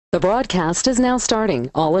The broadcast is now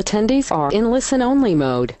starting. All attendees are in listen-only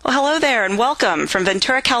mode. Well, hello there and welcome from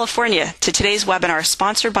Ventura, California to today's webinar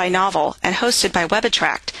sponsored by Novel and hosted by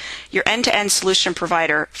WebAttract, your end-to-end solution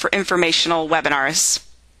provider for informational webinars.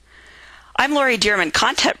 I'm Lori Dearman,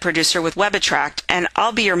 content producer with WebAttract, and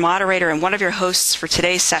I'll be your moderator and one of your hosts for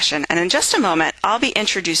today's session. And in just a moment, I'll be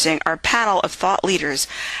introducing our panel of thought leaders,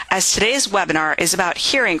 as today's webinar is about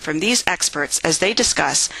hearing from these experts as they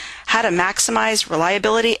discuss how to maximize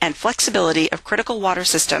reliability and flexibility of critical water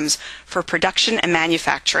systems for production and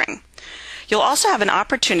manufacturing. You'll also have an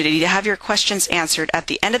opportunity to have your questions answered at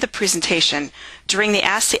the end of the presentation during the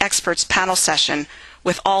Ask the Experts panel session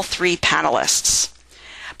with all three panelists.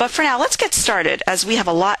 But for now, let's get started as we have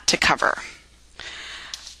a lot to cover.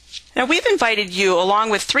 Now, we've invited you, along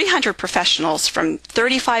with 300 professionals from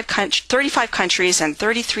 35 countries and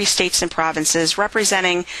 33 states and provinces,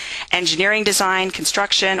 representing engineering, design,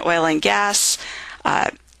 construction, oil and gas,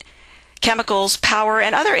 chemicals, power,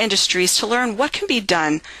 and other industries to learn what can be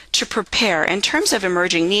done to prepare in terms of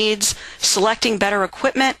emerging needs, selecting better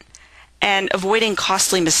equipment, and avoiding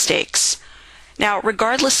costly mistakes. Now,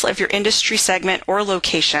 regardless of your industry segment or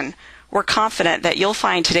location, we're confident that you'll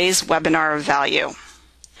find today's webinar of value.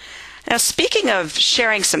 Now, speaking of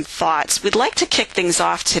sharing some thoughts, we'd like to kick things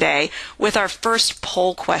off today with our first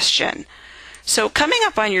poll question. So coming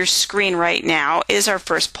up on your screen right now is our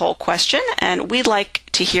first poll question, and we'd like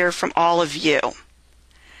to hear from all of you.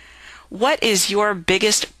 What is your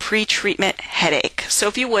biggest pre-treatment headache? So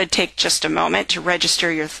if you would take just a moment to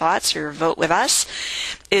register your thoughts or your vote with us.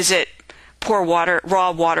 Is it poor raw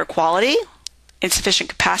water quality, insufficient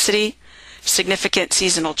capacity, significant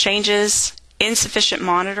seasonal changes, insufficient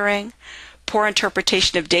monitoring, poor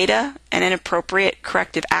interpretation of data, and inappropriate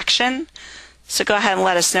corrective action? So go ahead and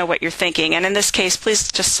let us know what you're thinking. And in this case,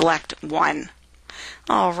 please just select one.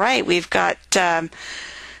 All right, we've got,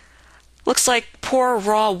 looks like poor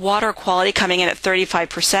raw water quality coming in at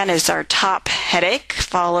 35% is our top headache,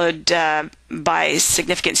 followed by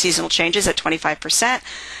significant seasonal changes at 25%.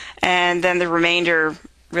 And then the remainder,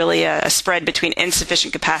 really a spread between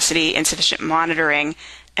insufficient capacity, insufficient monitoring,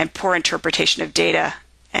 and poor interpretation of data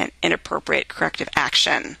and inappropriate corrective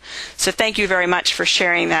action. So thank you very much for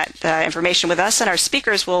sharing that information with us, and our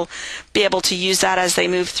speakers will be able to use that as they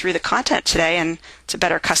move through the content today and to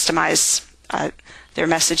better customize their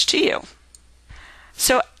message to you.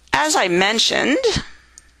 So as I mentioned,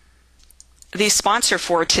 the sponsor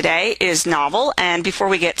for today is Novel, and before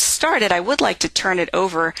we get started, I would like to turn it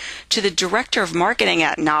over to the Director of Marketing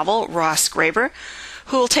at Novel, Ross Graber,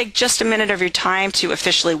 who will take just a minute of your time to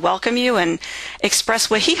officially welcome you and express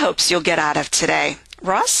what he hopes you'll get out of today.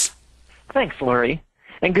 Ross? Thanks, Lori,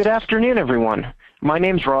 and good afternoon, everyone. My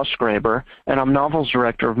name's Ross Graber, and I'm Novel's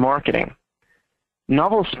Director of Marketing.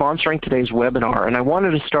 Novel is sponsoring today's webinar, and I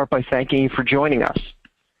wanted to start by thanking you for joining us.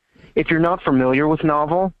 If you're not familiar with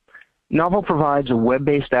Novel provides a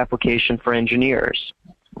web-based application for engineers.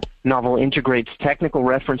 Novel integrates technical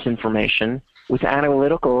reference information with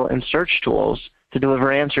analytical and search tools to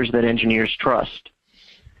deliver answers that engineers trust.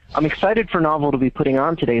 I'm excited for Novel to be putting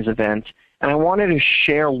on today's event, and I wanted to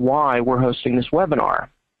share why we're hosting this webinar.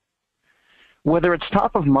 Whether it's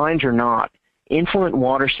top of mind or not, influent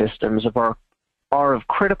water systems are of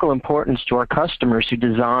critical importance to our customers who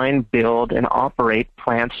design, build, and operate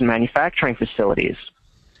plants and manufacturing facilities.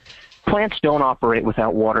 Plants don't operate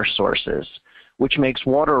without water sources, which makes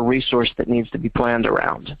water a resource that needs to be planned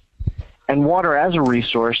around. And water as a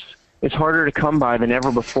resource is harder to come by than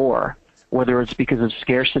ever before, whether it's because of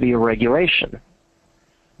scarcity or regulation.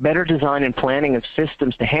 Better design and planning of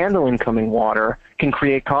systems to handle incoming water can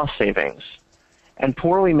create cost savings. And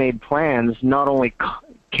poorly made plans not only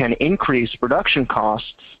can increase production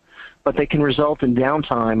costs, but they can result in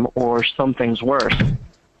downtime or some things worse.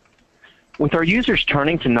 With our users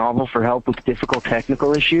turning to Novel for help with difficult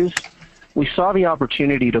technical issues, we saw the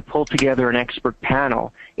opportunity to pull together an expert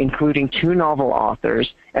panel, including 2 Novel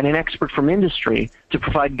authors and an expert from industry to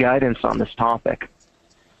provide guidance on this topic.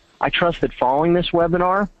 I trust that following this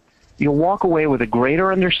webinar, you'll walk away with a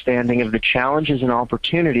greater understanding of the challenges and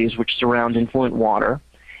opportunities which surround influent water,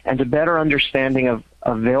 and a better understanding of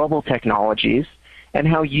available technologies and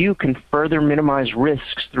how you can further minimize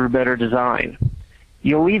risks through better design.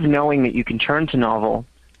 You'll leave knowing that you can turn to Novel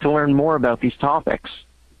to learn more about these topics.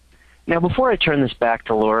 Now, before I turn this back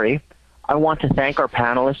to Lori, I want to thank our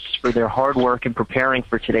panelists for their hard work in preparing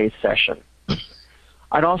for today's session.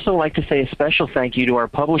 I'd also like to say a special thank you to our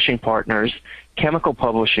publishing partners, Chemical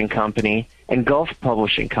Publishing Company and Gulf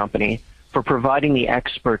Publishing Company, for providing the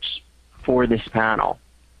experts for this panel.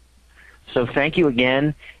 So thank you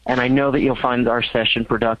again, and I know that you'll find our session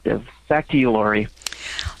productive. Back to you, Lori.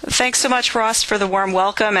 Thanks so much, Ross, for the warm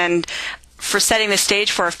welcome and for setting the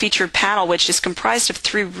stage for our featured panel, which is comprised of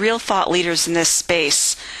three real thought leaders in this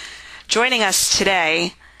space. Joining us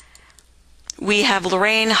today, we have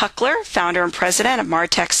Lorraine Huckler, founder and president of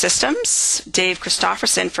Martech Systems, Dave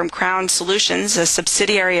Christofferson from Crown Solutions, a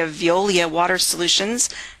subsidiary of Veolia Water Solutions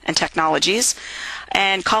and Technologies,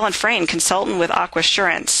 and Colin Frayne, consultant with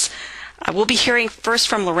Aquassurance. We'll be hearing first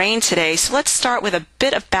from Lorraine today, so let's start with a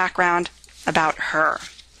bit of background about her.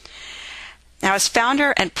 Now, as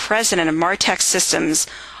founder and president of Martech Systems,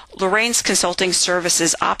 Lorraine's consulting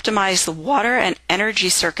services optimize the water and energy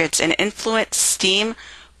circuits in Influent steam,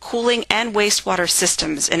 cooling, and wastewater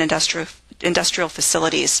systems in industrial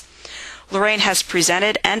facilities. Lorraine has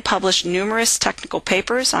presented and published numerous technical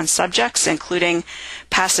papers on subjects including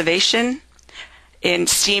passivation in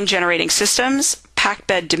steam generating systems, packed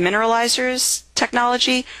bed demineralizers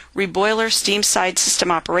technology, reboiler steam side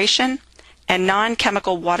system operation, and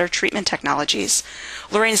non-chemical water treatment technologies.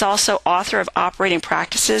 Lorraine is also author of Operating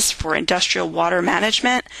Practices for Industrial Water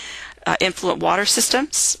Management, Influent Water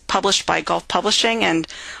Systems, published by Gulf Publishing and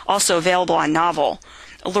also available on Novel.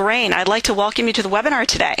 Lorraine, I'd like to welcome you to the webinar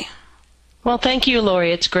today. Well, thank you,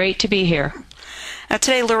 Lori. It's great to be here. Now,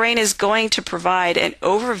 today, Lorraine is going to provide an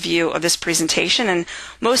overview of this presentation and,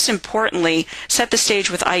 most importantly, set the stage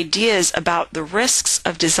with ideas about the risks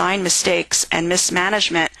of design mistakes and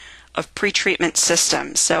mismanagement of pretreatment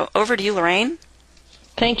systems. So over to you, Lorraine.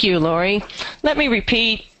 Thank you, Lori. Let me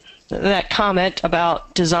repeat that comment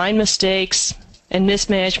about design mistakes and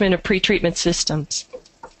mismanagement of pretreatment systems.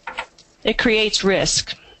 It creates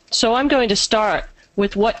risk. So I'm going to start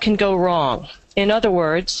with what can go wrong. In other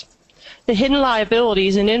words, the hidden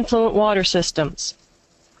liabilities in influent water systems.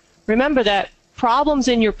 Remember that problems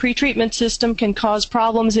in your pretreatment system can cause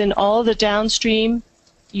problems in all the downstream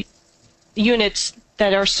units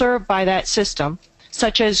that are served by that system,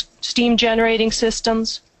 such as steam generating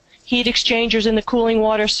systems, heat exchangers in the cooling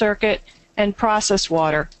water circuit, and process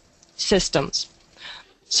water systems.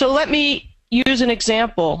 So let me use an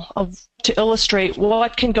example to illustrate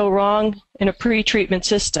what can go wrong in a pretreatment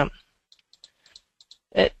system.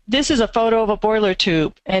 This is a photo of a boiler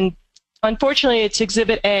tube, and unfortunately it's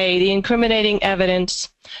Exhibit A, the incriminating evidence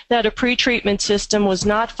that a pretreatment system was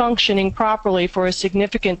not functioning properly for a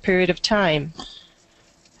significant period of time.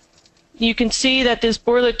 You can see that this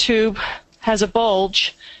boiler tube has a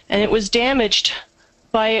bulge, and it was damaged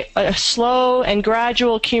by a slow and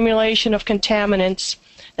gradual accumulation of contaminants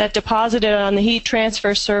that deposited on the heat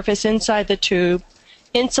transfer surface inside the tube,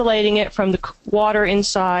 insulating it from the water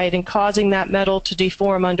inside and causing that metal to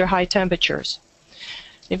deform under high temperatures.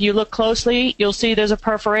 If you look closely, you'll see there's a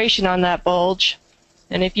perforation on that bulge,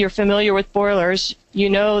 and if you're familiar with boilers, you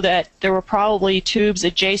know that there were probably tubes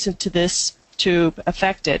adjacent to this tube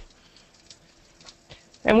affected.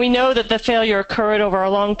 And we know that the failure occurred over a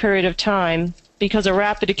long period of time because a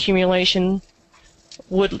rapid accumulation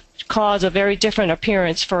would cause a very different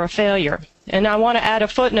appearance for a failure. And I want to add a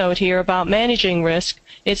footnote here about managing risk.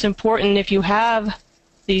 It's important, if you have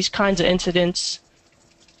these kinds of incidents,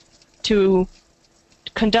 to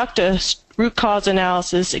conduct a root cause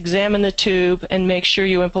analysis, examine the tube, and make sure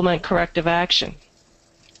you implement corrective action.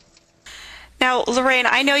 Now, Lorraine,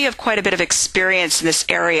 I know you have quite a bit of experience in this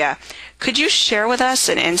area. Could you share with us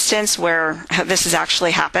an instance where this has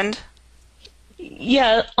actually happened?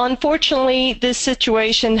 Yeah, unfortunately, this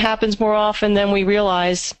situation happens more often than we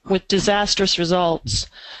realize with disastrous results.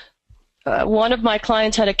 One of my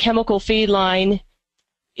clients had a chemical feed line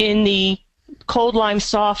in the cold lime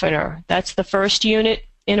softener. That's the first unit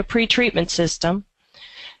in a pretreatment system.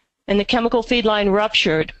 And the chemical feed line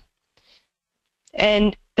ruptured.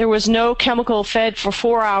 And there was no chemical fed for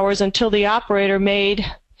 4 hours until the operator made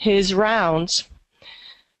his rounds.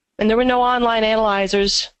 And there were no online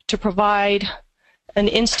analyzers to provide an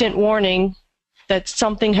instant warning that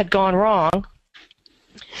something had gone wrong.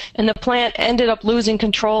 And the plant ended up losing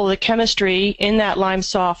control of the chemistry in that lime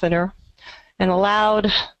softener and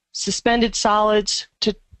allowed suspended solids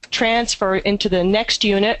to transfer into the next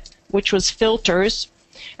unit, which was filters,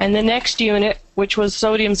 and the next unit, which was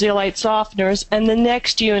sodium zeolite softeners, and the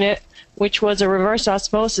next unit, which was a reverse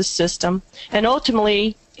osmosis system, and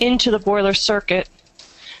ultimately into the boiler circuit,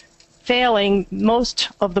 failing most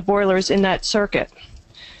of the boilers in that circuit.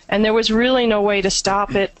 And there was really no way to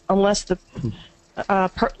stop it unless the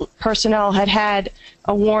personnel had had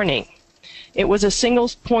a warning. It was a single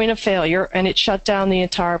point of failure, and it shut down the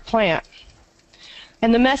entire plant.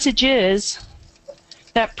 And the message is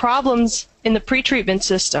that problems in the pretreatment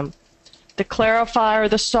system, the clarifier,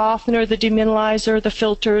 the softener, the demineralizer, the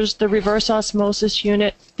filters, the reverse osmosis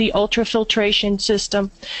unit, the ultrafiltration system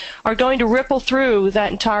are going to ripple through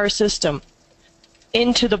that entire system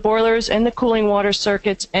into the boilers and the cooling water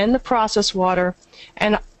circuits and the process water,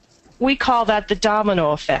 and we call that the domino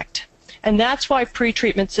effect. And that's why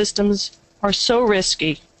pretreatment systems are so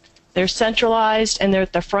risky. They're centralized and they're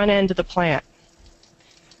at the front end of the plant.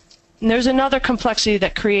 And there's another complexity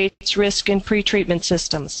that creates risk in pretreatment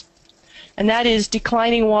systems, and that is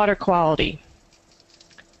declining water quality.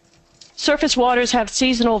 Surface waters have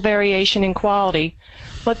seasonal variation in quality,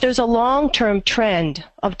 but there's a long-term trend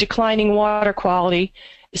of declining water quality,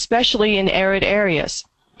 especially in arid areas.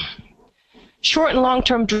 Short and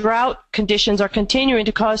long-term drought conditions are continuing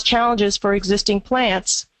to cause challenges for existing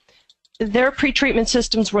plants. Their pretreatment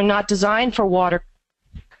systems were not designed for water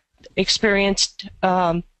experienced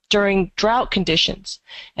during drought conditions.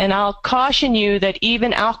 And I'll caution you that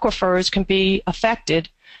even aquifers can be affected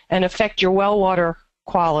and affect your well water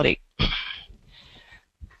quality.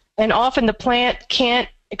 And often the plant can't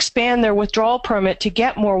expand their withdrawal permit to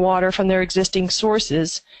get more water from their existing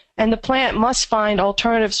sources, and the plant must find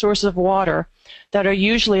alternative sources of water that are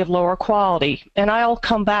usually of lower quality. And I'll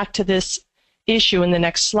come back to this issue in the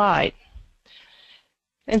next slide.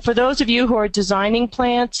 And for those of you who are designing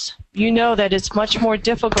plants, you know that it's much more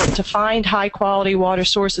difficult to find high-quality water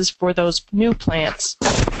sources for those new plants.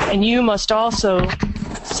 And you must also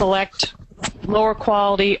select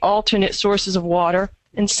lower-quality alternate sources of water.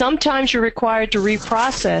 And sometimes you're required to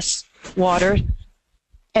reprocess water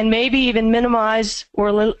and maybe even minimize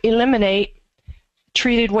or eliminate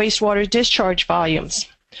treated wastewater discharge volumes.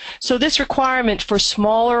 So this requirement for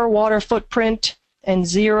smaller water footprint and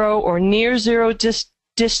zero or near zero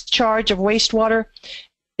discharge of wastewater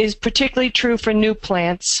is particularly true for new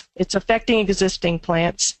plants. It's affecting existing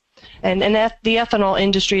plants. And the ethanol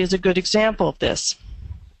industry is a good example of this.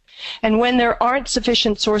 And when there aren't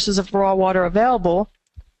sufficient sources of raw water available,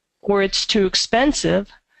 or it's too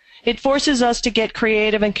expensive, it forces us to get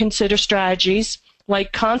creative and consider strategies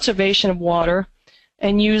like conservation of water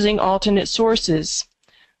and using alternate sources.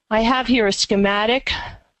 I have here a schematic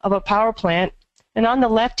of a power plant, and on the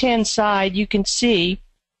left-hand side you can see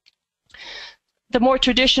the more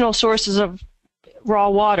traditional sources of raw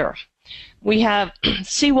water. We have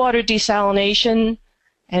seawater desalination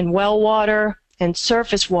and well water and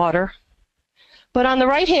surface water. But on the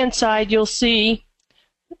right-hand side you'll see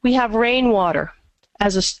we have rainwater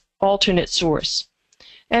as an alternate source.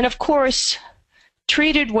 And of course,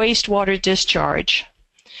 treated wastewater discharge.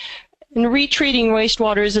 And retreating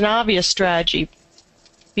wastewater is an obvious strategy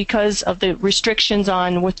because of the restrictions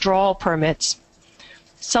on withdrawal permits.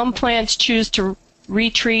 Some plants choose to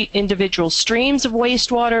retreat individual streams of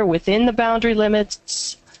wastewater within the boundary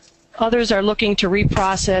limits. Others are looking to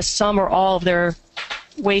reprocess some or all of their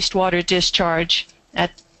wastewater discharge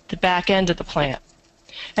at the back end of the plant.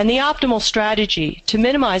 And the optimal strategy to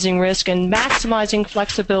minimizing risk and maximizing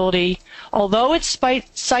flexibility, although it's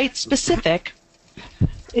site-specific,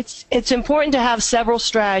 it's important to have several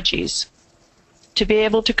strategies to be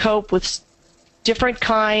able to cope with different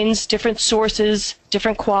kinds, different sources,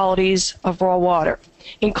 different qualities of raw water,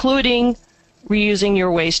 including reusing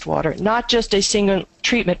your wastewater, not just a single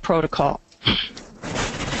treatment protocol.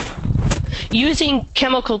 Using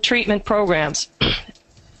chemical treatment programs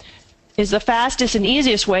is the fastest and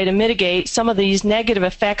easiest way to mitigate some of these negative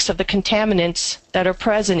effects of the contaminants that are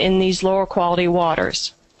present in these lower quality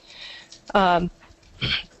waters.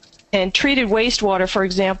 And treated wastewater, for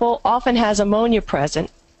example, often has ammonia present.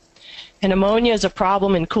 And ammonia is a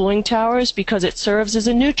problem in cooling towers because it serves as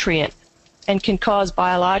a nutrient and can cause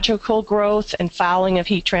biological growth and fouling of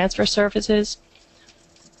heat transfer surfaces.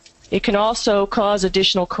 It can also cause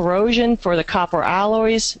additional corrosion for the copper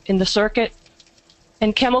alloys in the circuit.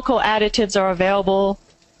 And chemical additives are available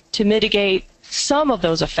to mitigate some of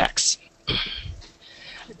those effects.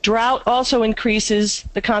 Drought also increases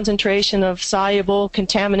the concentration of soluble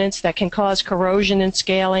contaminants that can cause corrosion and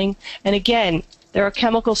scaling. And again, there are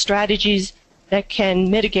chemical strategies that can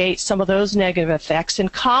mitigate some of those negative effects.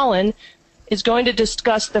 And Colin is going to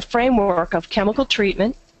discuss the framework of chemical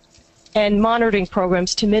treatment and monitoring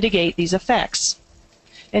programs to mitigate these effects.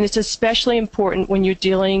 And it's especially important when you're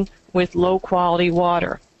dealing with low-quality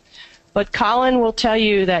water. But Colin will tell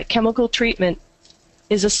you that chemical treatment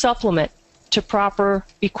is a supplement to proper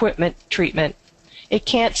equipment treatment. It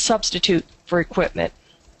can't substitute for equipment.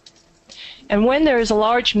 And when there is a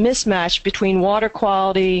large mismatch between water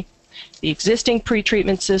quality, the existing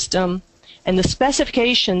pretreatment system, and the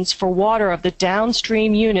specifications for water of the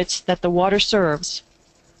downstream units that the water serves,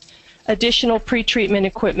 additional pretreatment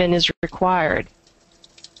equipment is required.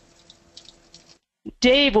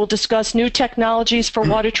 Dave will discuss new technologies for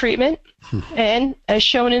water treatment and, as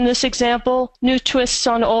shown in this example, new twists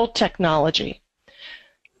on old technology.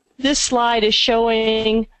 This slide is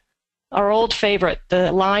showing our old favorite,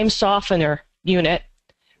 the lime softener unit,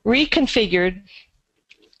 reconfigured.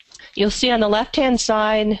 You'll see on the left-hand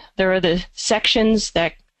side there are the sections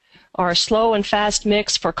that are slow and fast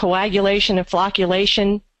mix for coagulation and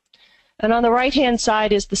flocculation. And on the right-hand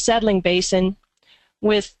side is the settling basin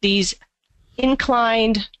with these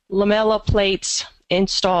inclined lamella plates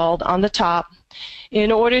installed on the top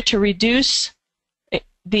in order to reduce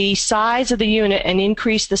the size of the unit and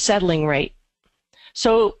increase the settling rate.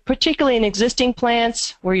 So particularly in existing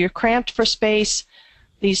plants where you're cramped for space,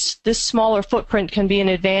 this smaller footprint can be an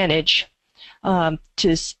advantage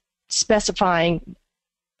to specifying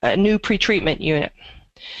a new pretreatment unit.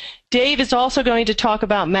 Dave is also going to talk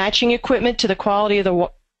about matching equipment to the quality of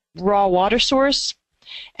the raw water source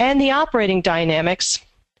and the operating dynamics.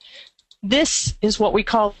 This is what we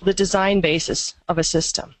call the design basis of a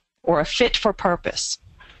system, or a fit for purpose.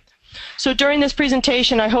 So during this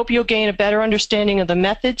presentation, I hope you'll gain a better understanding of the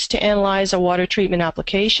methods to analyze a water treatment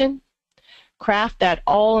application, craft that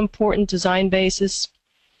all-important design basis,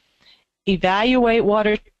 evaluate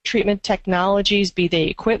water treatment technologies, be they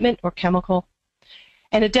equipment or chemical,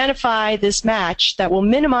 and identify this match that will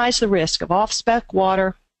minimize the risk of off-spec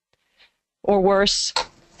water, or worse,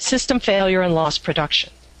 system failure and lost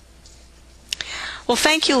production. Well,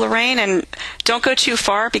 thank you, Lorraine, and don't go too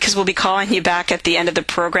far because we'll be calling you back at the end of the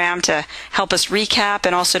program to help us recap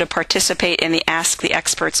and also to participate in the Ask the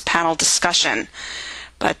Experts panel discussion.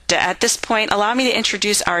 But at this point, allow me to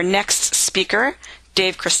introduce our next speaker,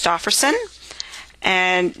 Dave Christofferson.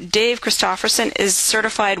 And Dave Christofferson is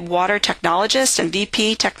Certified Water Technologist and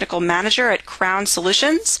VP Technical Manager at Crown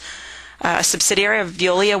Solutions, a subsidiary of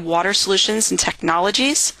Veolia Water Solutions and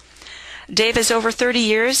Technologies. Dave has over 30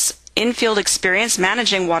 years in-field experience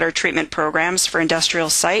managing water treatment programs for industrial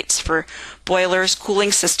sites for boilers,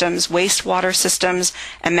 cooling systems, wastewater systems,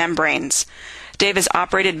 and membranes. Dave has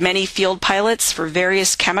operated many field pilots for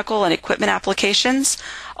various chemical and equipment applications,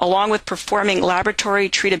 along with performing laboratory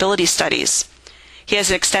treatability studies. He has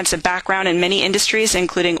an extensive background in many industries,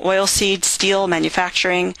 including oilseed, steel,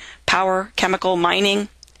 manufacturing, power, chemical, mining,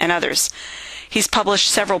 and others. He's published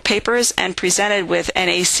several papers and presented with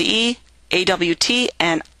NACE, AWT,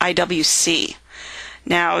 and IWC.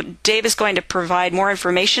 Now, Dave is going to provide more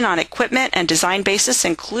information on equipment and design basis,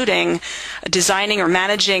 including designing or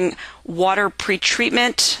managing water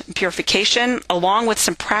pretreatment, purification, along with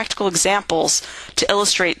some practical examples to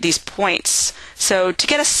illustrate these points. So to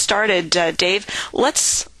get us started, Dave,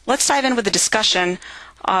 let's dive in with a discussion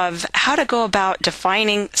of how to go about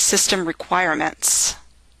defining system requirements.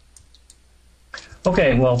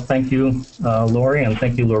 Okay, well, thank you, Lori, and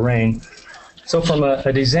thank you, Lorraine. So from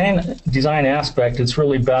a design aspect, it's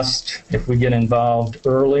really best if we get involved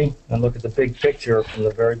early and look at the big picture from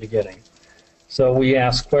the very beginning. So we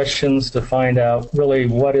ask questions to find out really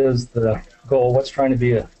what is the goal, what's trying to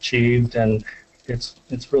be achieved, and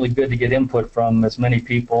it's really good to get input from as many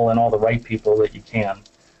people and all the right people that you can.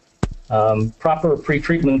 Proper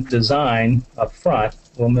pretreatment design up front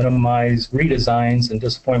will minimize redesigns and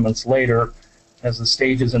disappointments later as the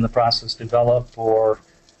stages in the process develop or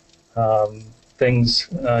things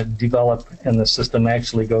develop and the system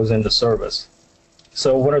actually goes into service.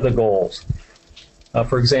 So what are the goals?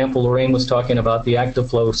 For example, Lorraine was talking about the active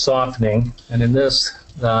flow softening, and in this,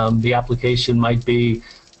 the application might be,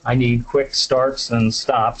 I need quick starts and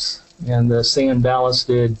stops, and the sand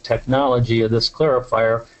ballasted technology of this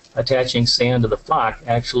clarifier attaching sand to the flock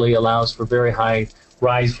actually allows for very high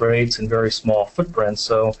rise rates and very small footprints,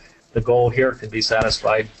 so the goal here could be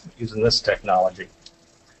satisfied using this technology.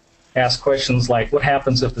 Ask questions like, what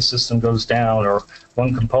happens if the system goes down or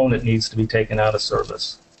one component needs to be taken out of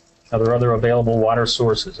service? Are there other available water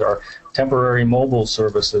sources? Are temporary mobile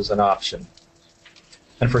services an option?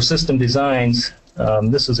 And for system designs,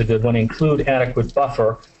 this is a good one. Include adequate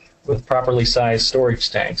buffer with properly sized storage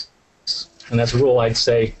tanks. And as a rule, I'd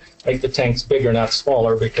say make the tanks bigger, not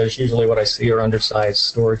smaller, because usually what I see are undersized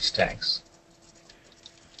storage tanks.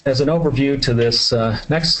 As an overview to this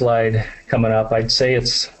next slide coming up, I'd say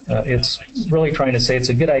it's really trying to say it's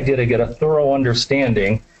a good idea to get a thorough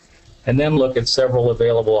understanding and then look at several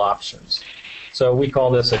available options. So we call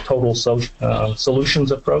this a total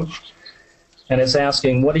solutions approach. And it's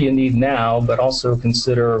asking, what do you need now, but also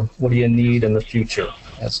consider what do you need in the future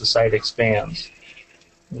as the site expands.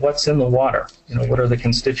 What's in the water? What are the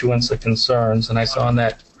constituents, the concerns? And I saw in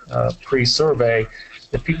that pre-survey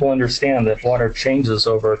that people understand that water changes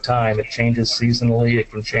over time. It changes seasonally.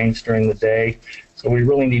 It can change during the day. So we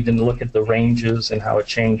really need to look at the ranges and how it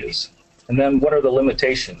changes. And then what are the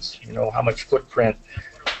limitations? You know, how much footprint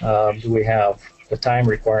do we have, the time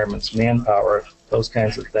requirements, manpower, those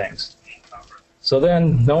kinds of things. So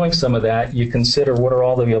then, knowing some of that, you consider what are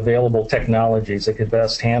all the available technologies that could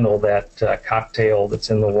best handle that cocktail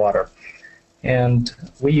that's in the water. And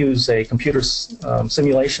we use a computer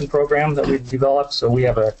simulation program that we've developed. So we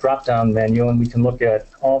have a drop-down menu, and we can look at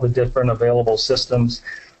all the different available systems,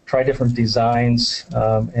 try different designs,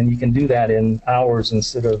 and you can do that in hours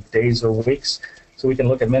instead of days or weeks. So we can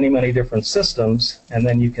look at many, many different systems, and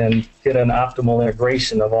then you can get an optimal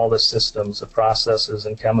integration of all the systems, the processes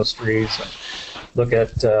and chemistries, and look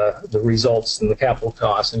at the results and the capital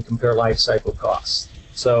costs and compare life cycle costs.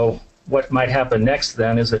 So what might happen next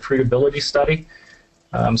then is a treatability study,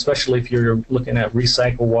 especially if you're looking at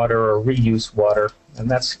recycle water or reuse water,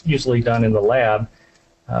 and that's usually done in the lab,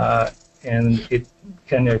 and it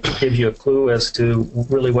kind of gives you a clue as to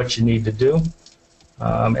really what you need to do.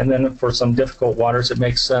 And then for some difficult waters, it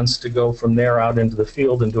makes sense to go from there out into the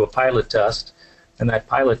field and do a pilot test. And that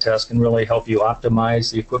pilot test can really help you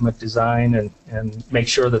optimize the equipment design and make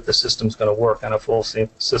sure that the system's going to work on a full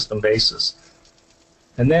system basis.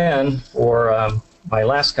 And then, for my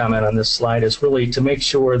last comment on this slide, is really to make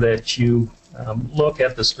sure that you look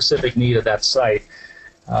at the specific need of that site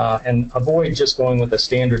and avoid just going with a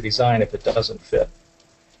standard design if it doesn't fit.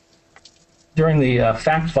 During the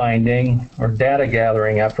fact-finding or data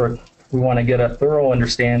gathering effort, we want to get a thorough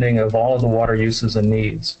understanding of all of the water uses and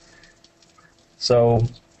needs. So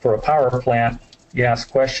for a power plant, you ask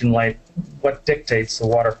a question like, what dictates the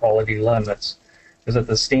water quality limits? Is it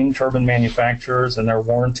the steam turbine manufacturers and their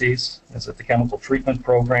warranties? Is it the chemical treatment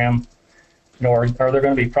program? You know, are there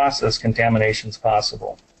going to be process contaminations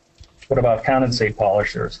possible? What about condensate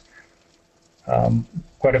polishers?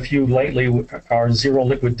 Quite a few lately are zero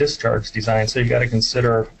liquid discharge designs, so you've got to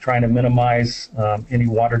consider trying to minimize any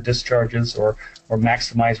water discharges or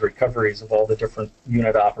maximize recoveries of all the different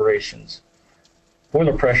unit operations.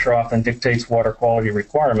 Boiler pressure often dictates water quality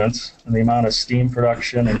requirements, and the amount of steam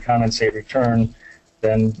production and condensate return,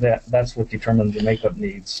 then that's what determines the makeup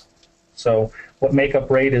needs. So what makeup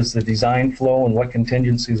rate is the design flow, and what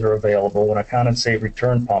contingencies are available when a condensate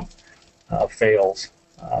return pump fails?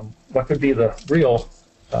 What could be the real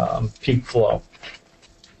peak flow?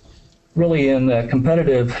 Really, in the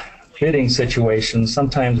competitive bidding situations,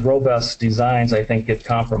 sometimes robust designs, I think, get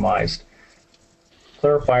compromised.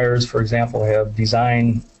 Clarifiers, for example, have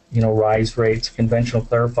design, rise rates. Conventional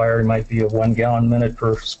clarifier might be a 1 gallon minute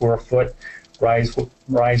per square foot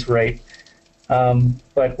rise rate.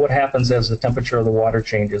 But what happens as the temperature of the water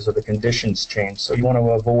changes or the conditions change? So you want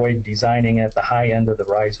to avoid designing at the high end of the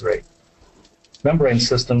rise rate. Membrane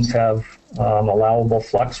systems have allowable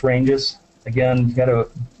flux ranges. Again, you've got to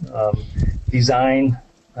design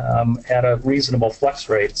at a reasonable flux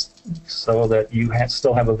rate so that you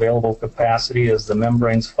still have available capacity as the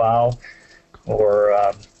membranes foul,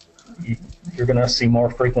 or you're going to see more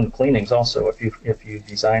frequent cleanings also if you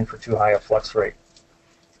design for too high a flux rate.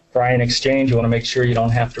 For ion exchange, you want to make sure you don't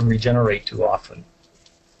have to regenerate too often.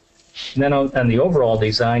 And then on the overall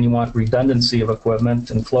design, you want redundancy of equipment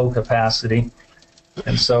and flow capacity.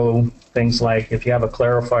 And so things like if you have a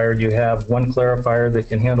clarifier, do you have one clarifier that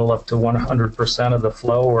can handle up to 100% of the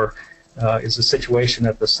flow, or is the situation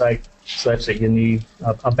at the site such that you need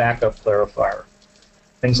a backup clarifier?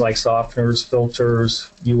 Things like softeners, filters,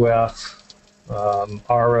 UF,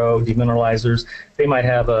 RO, demineralizers, they might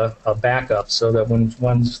have a backup so that when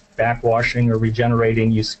one's backwashing or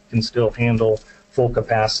regenerating, you can still handle full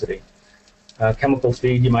capacity. Chemical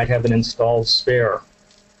feed, you might have an installed spare.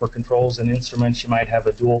 For controls and instruments, you might have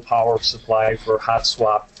a dual power supply for hot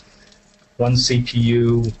swap, one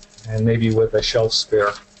CPU, and maybe with a shelf spare.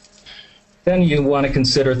 Then you want to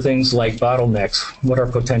consider things like bottlenecks. What are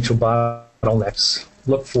potential bottlenecks?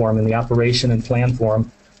 Look for them in the operation and plan for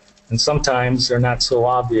them. And sometimes they're not so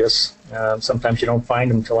obvious. Sometimes you don't find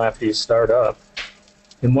them until after you start up.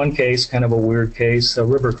 In one case, kind of a weird case, a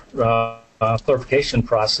river clarification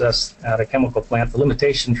process at a chemical plant, the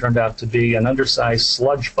limitation turned out to be an undersized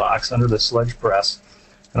sludge box under the sludge press,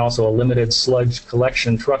 and also a limited sludge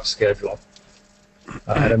collection truck schedule.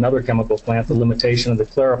 At another chemical plant, the limitation of the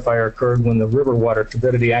clarifier occurred when the river water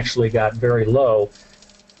turbidity actually got very low.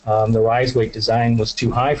 The rise weight design was too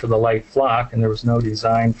high for the light flock, and there was no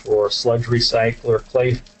design for sludge recycle or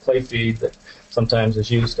clay feed that sometimes is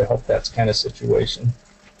used to help that kind of situation.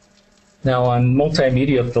 Now, on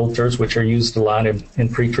multimedia filters, which are used a lot in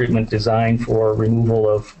pretreatment design for removal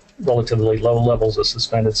of relatively low levels of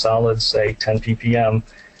suspended solids, say 10 ppm,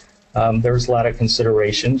 There's a lot of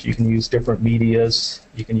considerations. You can use different medias.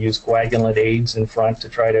 You can use coagulant aids in front to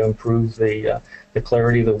try to improve the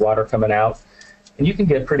clarity of the water coming out. And you can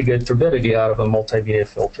get pretty good turbidity out of a multimedia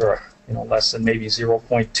filter, less than maybe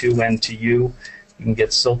 0.2 NTU. You can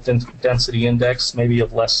get silt density index maybe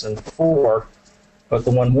of less than 4. But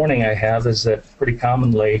the one warning I have is that pretty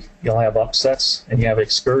commonly you'll have upsets and you have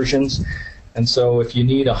excursions. And so if you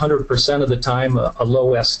need 100% of the time a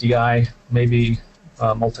low SDI, maybe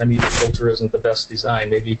multimedia filter isn't the best design.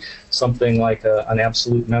 Maybe something like an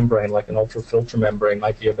absolute membrane, like an ultrafilter membrane,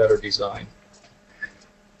 might be a better design.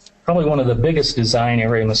 Probably one of the biggest design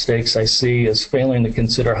area mistakes I see is failing to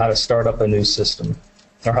consider how to start up a new system,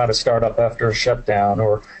 or how to start up after a shutdown,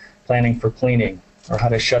 or planning for cleaning, or how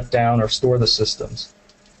to shut down or store the systems.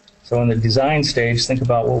 So in the design stage, think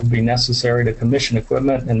about what would be necessary to commission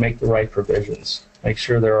equipment and make the right provisions. Make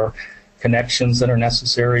sure there are connections that are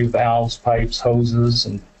necessary, valves, pipes, hoses,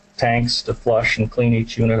 and tanks to flush and clean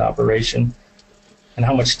each unit operation, and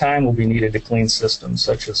how much time will be needed to clean systems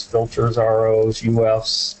such as filters, ROs,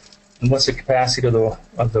 UFs, and what's the capacity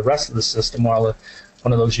of the rest of the system while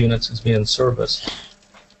one of those units is being serviced.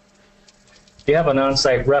 If you have an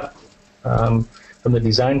on-site rep from the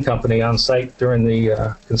design company on site during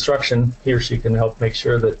the construction, he or she can help make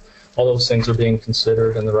sure that all those things are being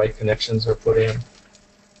considered and the right connections are put in.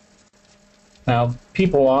 Now,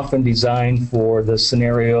 people often design for the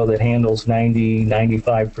scenario that handles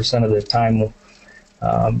 90–95% of the time,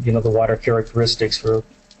 the water characteristics, for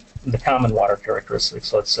the common water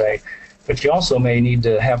characteristics, let's say. But you also may need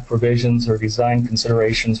to have provisions or design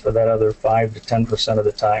considerations for that other 5 to 10% of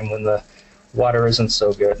the time when the water isn't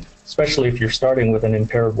so good, especially if you're starting with an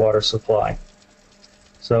impaired water supply.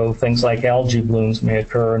 So things like algae blooms may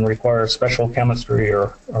occur and require special chemistry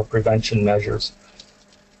or prevention measures.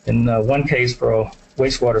 In one case for a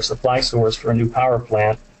wastewater supply source for a new power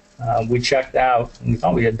plant, we checked out, and we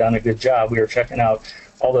thought we had done a good job. We were checking out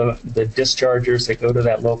all the dischargers that go to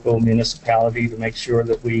that local municipality to make sure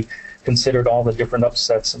that we considered all the different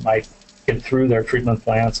upsets that might get through their treatment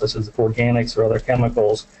plants, such as organics or other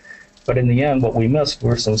chemicals. But in the end, what we missed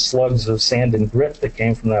were some slugs of sand and grit that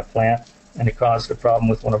came from that plant, and it caused a problem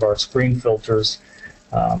with one of our screen filters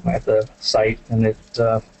at the site, and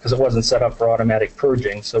because it wasn't set up for automatic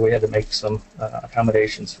purging, so we had to make some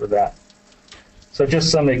accommodations for that. So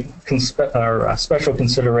just some special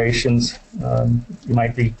considerations. You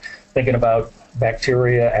might be thinking about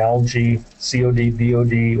bacteria, algae, COD,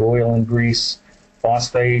 BOD, oil and grease,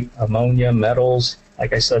 phosphate, ammonia, metals,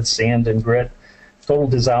 like I said, sand and grit, total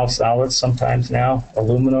dissolved solids sometimes now,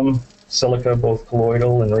 aluminum, silica, both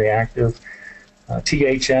colloidal and reactive,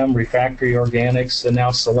 THM, refractory organics, and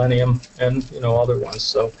now selenium, and other ones.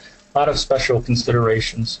 So a lot of special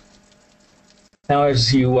considerations. Now,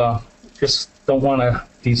 as you just don't want to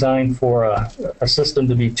design for a system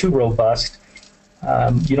to be too robust,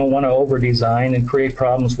 you don't want to over-design and create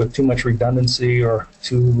problems with too much redundancy or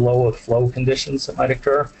too low of flow conditions that might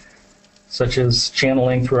occur, such as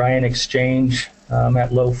channeling through ion exchange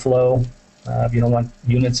at low flow. You don't want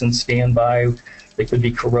units in standby. They could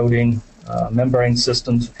be corroding. Membrane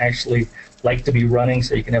systems actually like to be running,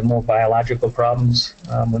 so you can have more biological problems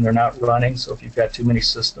when they're not running. So if you've got too many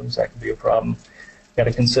systems, that could be a problem. Got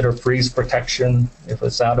to consider freeze protection if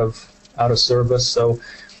it's out of service. So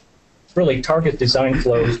really target design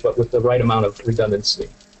flows, but with the right amount of redundancy.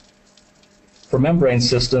 For membrane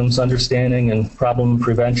systems, understanding and problem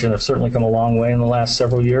prevention have certainly come a long way in the last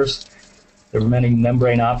several years. There are many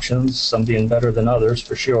membrane options, some being better than others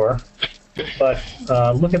for sure. But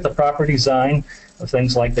look at the proper design of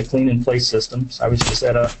things like the clean-in-place systems. I was just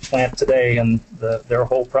at a plant today, and their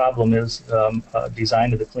whole problem is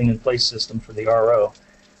design of the clean-in-place system for the RO.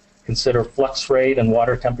 Consider flux rate and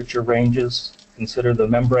water temperature ranges. Consider the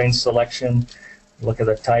membrane selection. Look at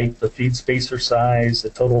the type, the feed spacer size, the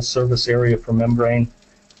total service area per membrane.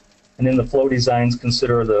 And in the flow designs,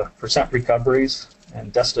 consider the percent recoveries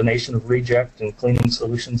and destination of reject and cleaning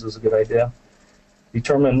solutions is a good idea.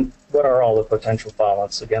 Determine what are all the potential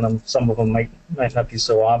foul-outs. Again, some of them might not be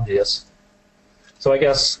so obvious. So I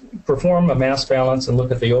guess perform a mass balance and look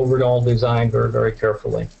at the overall design very, very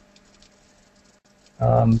carefully.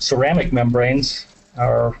 Ceramic membranes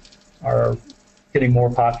are getting more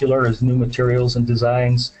popular as new materials and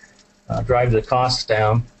designs drive the costs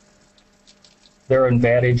down. Their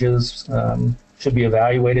advantages should be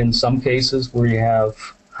evaluated in some cases where you have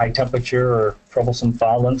high temperature or troublesome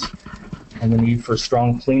foulants, and the need for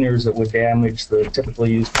strong cleaners that would damage the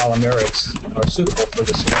typically used polymerics are suitable for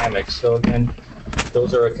the ceramics. So again,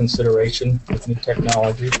 those are a consideration with new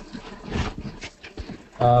technology.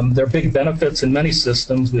 There are big benefits in many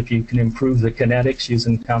systems if you can improve the kinetics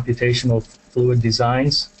using computational fluid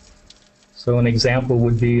designs. So an example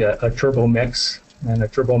would be a turbo mix, and a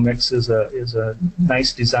turbo mix is a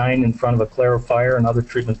nice design in front of a clarifier and other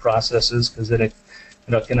treatment processes because it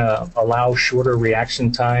can allow shorter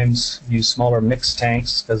reaction times, use smaller mix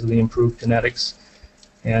tanks because of the improved kinetics,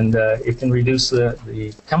 and it can reduce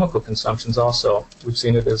the chemical consumptions also. We've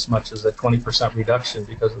seen it as much as a 20% reduction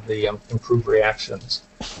because of the improved reactions.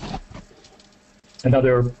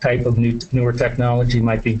 Another type of newer technology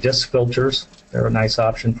might be disc filters. They're a nice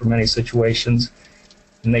option for many situations.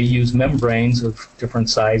 And they use membranes of different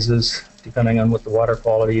sizes depending on what the water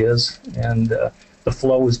quality is. And the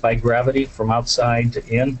flow is by gravity from outside to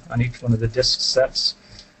in on each one of the disc sets.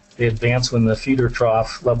 They advance when the feeder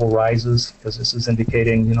trough level rises because this is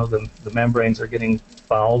indicating, the membranes are getting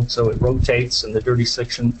fouled, so it rotates and the dirty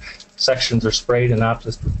sections are sprayed in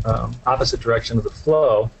opposite direction of the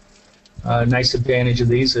flow. A nice advantage of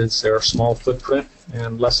these is they're a small footprint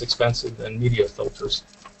and less expensive than media filters.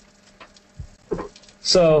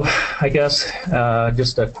 So I guess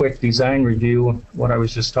just a quick design review. What I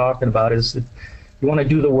was just talking about is that you want to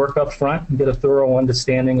do the work up front and get a thorough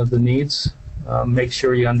understanding of the needs. Make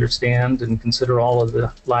sure you understand and consider all of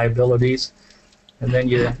the liabilities. And then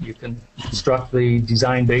you can construct the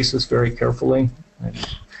design basis very carefully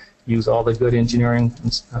and use all the good engineering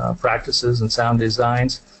practices and sound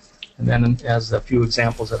designs. And then, as a few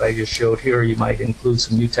examples that I just showed here, you might include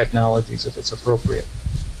some new technologies if it's appropriate.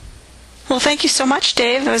 Well, thank you so much,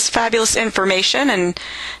 Dave. That was fabulous information. And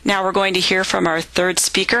now we're going to hear from our third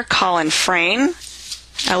speaker, Colin Frayne.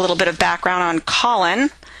 A little bit of background on Colin.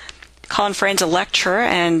 Colin Frayne's a lecturer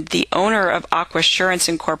and the owner of Aquassurance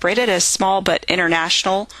Incorporated, a small but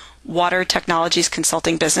international water technologies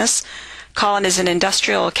consulting business. Colin is an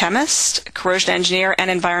industrial chemist, corrosion engineer, and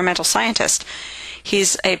environmental scientist.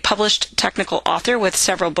 He's a published technical author with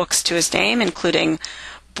several books to his name, including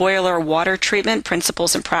Boiler Water Treatment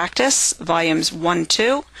Principles and Practice, Volumes 1 and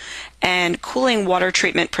 2, and Cooling Water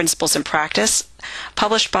Treatment Principles and Practice,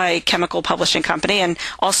 published by Chemical Publishing Company and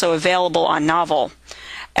also available on Novel.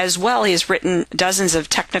 As well, he has written dozens of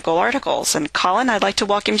technical articles. And Colin, I'd like to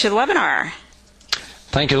welcome you to the webinar.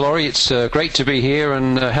 Thank you, Laurie. It's great to be here,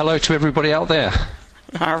 and hello to everybody out there.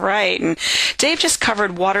 All right. And Dave just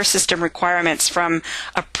covered water system requirements from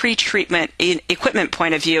a pre-treatment equipment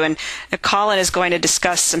point of view, and Colin is going to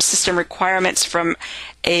discuss some system requirements from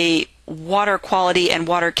a water quality and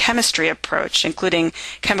water chemistry approach, including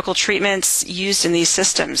chemical treatments used in these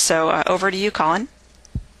systems. So over to you, Colin.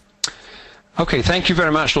 Okay, thank you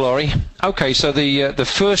very much, Laurie. Okay, so the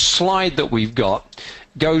first slide that we've got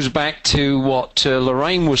goes back to what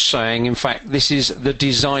Lorraine was saying. In fact, this is the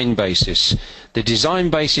design basis. The design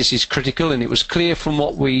basis is critical, and it was clear from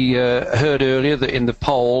what we heard earlier that in the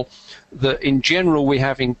poll that in general we're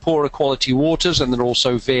having poorer quality waters and they're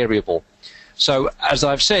also variable. So as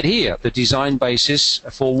I've said here, the design basis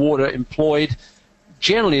for water employed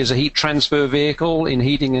generally as a heat transfer vehicle in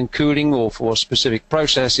heating and cooling or for specific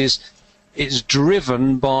processes is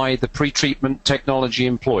driven by the pre-treatment technology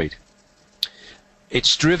employed.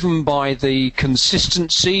 It's driven by the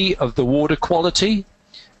consistency of the water quality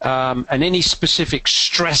and any specific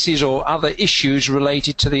stresses or other issues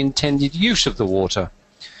related to the intended use of the water.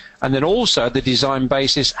 And then also the design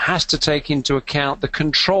basis has to take into account the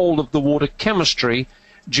control of the water chemistry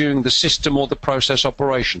during the system or the process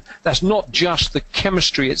operation. That's not just the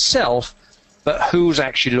chemistry itself, but who's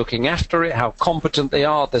actually looking after it, how competent they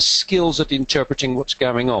are, the skills at interpreting what's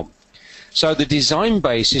going on. So the design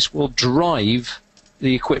basis will drive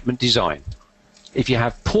the equipment design. If you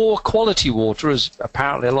have poor quality water, as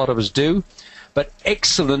apparently a lot of us do, but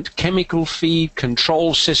excellent chemical feed,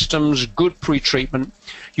 control systems, good pre-treatment,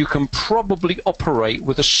 you can probably operate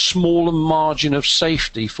with a smaller margin of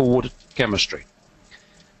safety for water chemistry.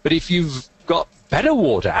 But if you've got better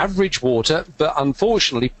water, average water, but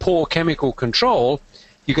unfortunately poor chemical control,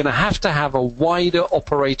 you're going to have a wider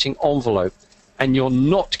operating envelope, and you're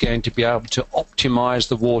not going to be able to optimize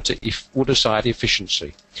the water side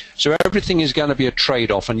efficiency. So everything is going to be a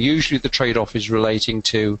trade-off, and usually the trade-off is relating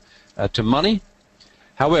to money.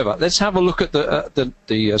 However, let's have a look at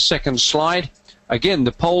the second slide. Again,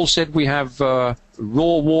 the poll said we have raw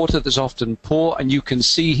water that's often poor, and you can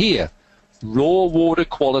see here, raw water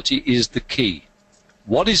quality is the key.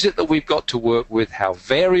 What is it that we've got to work with? How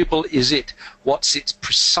variable is it? What's its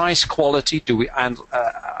precise quality?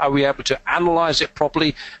 Are we able to analyze it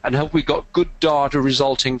properly? And have we got good data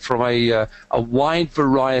resulting from a wide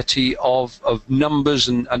variety of numbers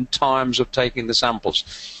and times of taking the samples?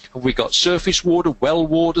 Have we got surface water, well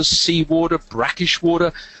water, seawater, brackish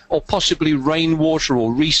water, or possibly rainwater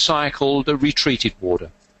or recycled or retreated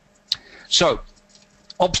water? So,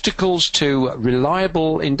 obstacles to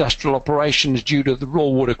reliable industrial operations due to the raw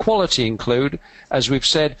water quality include, as we've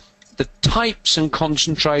said, the types and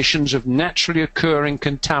concentrations of naturally occurring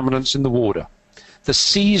contaminants in the water, the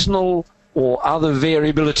seasonal or other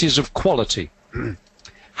variabilities of quality.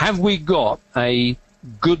 Have we got a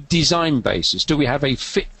good design basis? Do we have a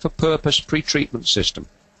fit-for-purpose pretreatment system?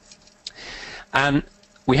 And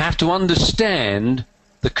we have to understand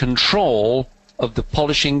the control of the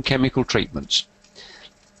polishing chemical treatments.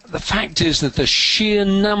 The fact is that the sheer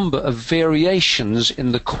number of variations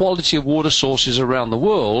in the quality of water sources around the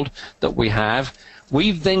world that we have,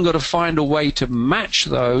 we've then got to find a way to match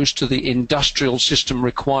those to the industrial system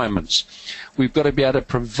requirements. We've got to be able to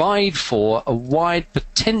provide for a wide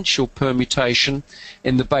potential permutation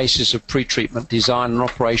in the basis of pretreatment design and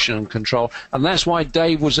operation and control. And that's why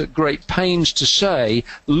Dave was at great pains to say,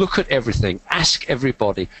 look at everything, ask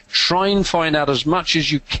everybody, try and find out as much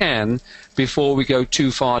as you can before we go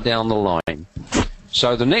too far down the line.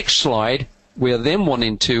 So the next slide, we're then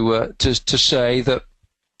wanting to say that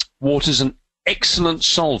water's an excellent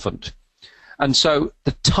solvent. And so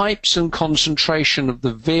the types and concentration of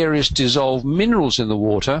the various dissolved minerals in the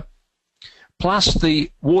water, plus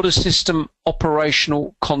the water system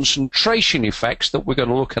operational concentration effects that we're going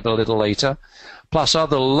to look at a little later, plus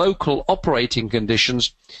other local operating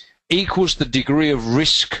conditions, equals the degree of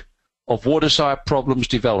risk of waterside problems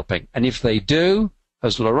developing. And if they do,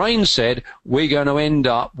 as Lorraine said, we're going to end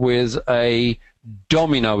up with a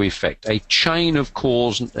domino effect, a chain of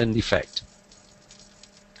cause and effect.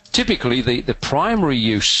 Typically, the primary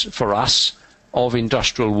use for us of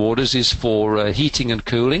industrial waters is for heating and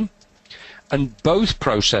cooling, and both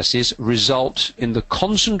processes result in the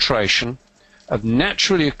concentration of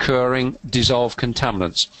naturally occurring dissolved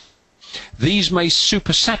contaminants. These may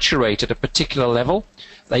supersaturate at a particular level.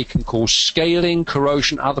 They can cause scaling,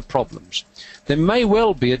 corrosion, other problems. There may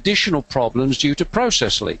well be additional problems due to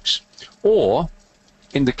process leaks, or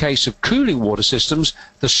in the case of cooling water systems,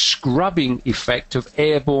 the scrubbing effect of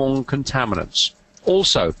airborne contaminants.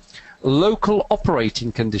 Also, local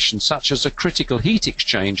operating conditions such as a critical heat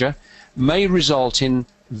exchanger may result in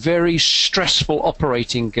very stressful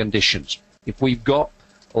operating conditions. If we've got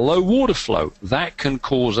low water flow, that can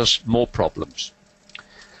cause us more problems.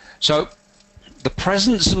 So, the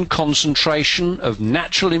presence and concentration of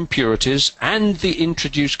natural impurities and the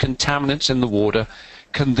introduced contaminants in the water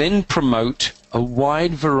can then promote a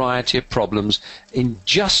wide variety of problems in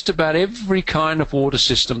just about every kind of water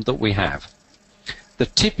system that we have. The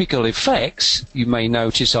typical effects, you may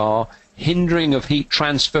notice, are hindering of heat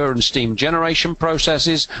transfer and steam generation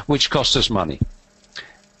processes, which cost us money,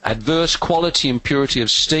 adverse quality and purity of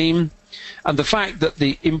steam, and the fact that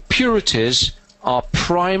the impurities are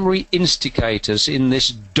primary instigators in this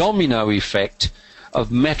domino effect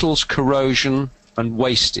of metals corrosion and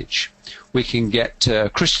wastage. We can get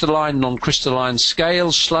crystalline, non-crystalline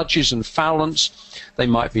scales, sludges and foulants. They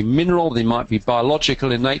might be mineral, they might be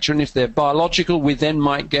biological in nature, and if they're biological, we then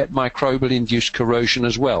might get microbial-induced corrosion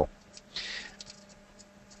as well.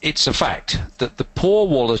 It's a fact that the poor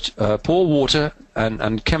water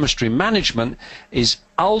and chemistry management is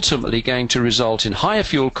ultimately going to result in higher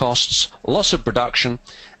fuel costs, loss of production,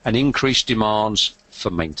 and increased demands for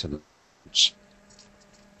maintenance.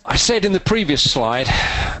 I said in the previous slide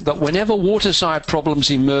that whenever waterside problems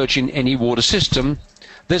emerge in any water system,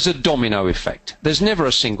 there's a domino effect. There's never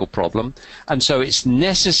a single problem, and so it's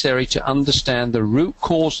necessary to understand the root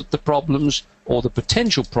cause of the problems or the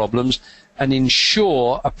potential problems and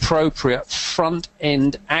ensure appropriate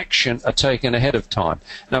front-end action are taken ahead of time.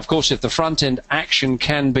 Now, of course, if the front-end action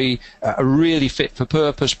can be a really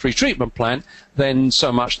fit-for-purpose pretreatment plant, then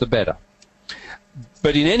so much the better.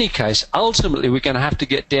 But in any case, ultimately we're going to have to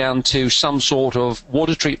get down to some sort of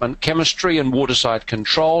water treatment chemistry and waterside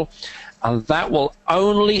control, and that will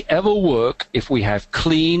only ever work if we have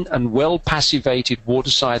clean and well passivated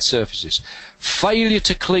waterside surfaces. Failure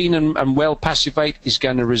to clean and well passivate is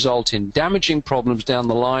going to result in damaging problems down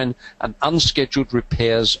the line and unscheduled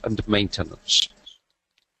repairs and maintenance.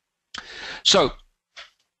 So,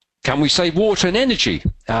 can we save water and energy?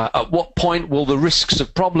 At what point will the risks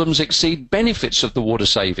of problems exceed benefits of the water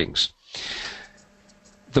savings?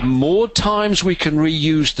 The more times we can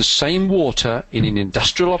reuse the same water in an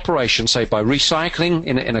industrial operation, say by recycling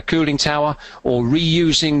in a cooling tower or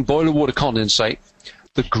reusing boiler water condensate,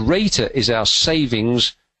 the greater is our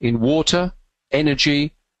savings in water,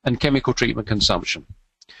 energy, and chemical treatment consumption.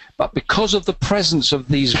 But because of the presence of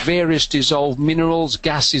these various dissolved minerals,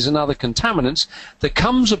 gases, and other contaminants, there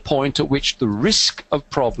comes a point at which the risk of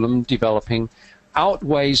problem developing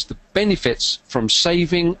outweighs the benefits from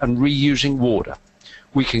saving and reusing water.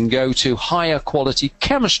 We can go to higher quality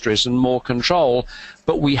chemistries and more control,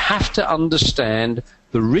 but we have to understand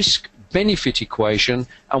the risk-benefit equation,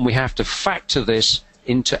 and we have to factor this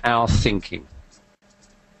into our thinking.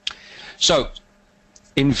 So,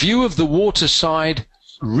 in view of the water side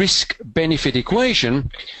risk-benefit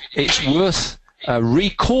equation, it's worth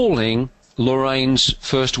recalling Lorraine's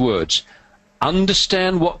first words.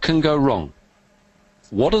 Understand what can go wrong.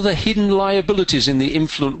 What are the hidden liabilities in the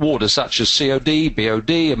influent water, such as COD,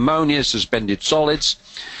 BOD, ammonia, suspended solids,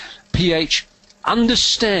 pH?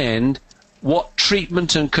 Understand what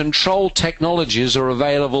treatment and control technologies are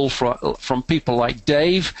available from people like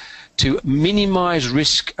Dave to minimize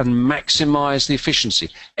risk and maximize the efficiency,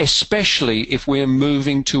 especially if we're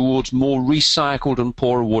moving towards more recycled and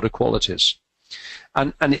poorer water qualities.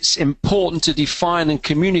 And it's important to define and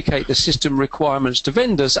communicate the system requirements to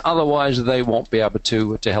vendors, otherwise they won't be able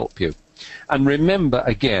to help you. And remember,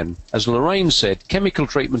 again, as Lorraine said, chemical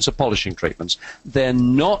treatments are polishing treatments. They're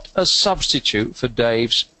not a substitute for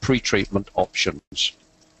Dave's pre-treatment options.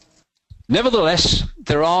 Nevertheless,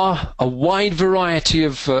 there are a wide variety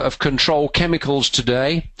of control chemicals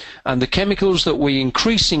today, and the chemicals that we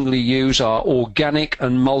increasingly use are organic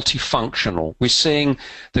and multifunctional. We're seeing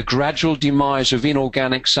the gradual demise of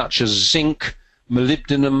inorganics such as zinc,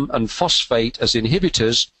 molybdenum, and phosphate as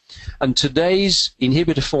inhibitors, and today's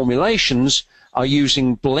inhibitor formulations are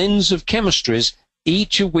using blends of chemistries,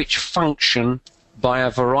 each of which function by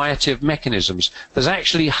a variety of mechanisms. There's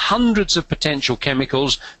actually hundreds of potential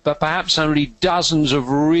chemicals, but perhaps only dozens of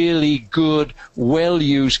really good,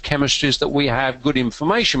 well-used chemistries that we have good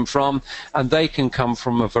information from, and they can come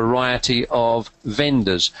from a variety of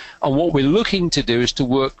vendors. And what we're looking to do is to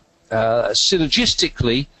work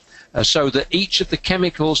synergistically so that each of the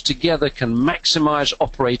chemicals together can maximize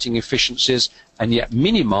operating efficiencies and yet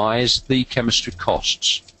minimize the chemistry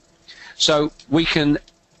costs. So we can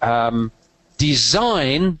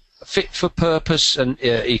design fit-for-purpose and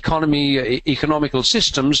economical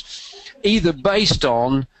systems, either based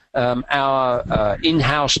on our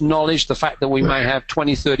in-house knowledge, the fact that we may have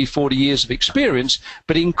 20, 30, 40 years of experience,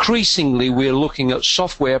 but increasingly we're looking at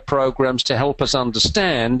software programs to help us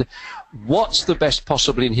understand what's the best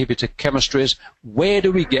possible inhibitor chemistries, where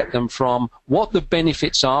do we get them from, what the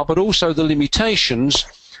benefits are, but also the limitations.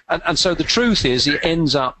 And so the truth is, it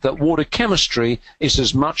ends up that water chemistry is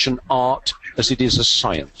as much an art as it is a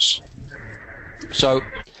science. So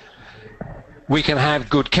we can have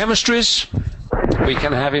good chemistries, we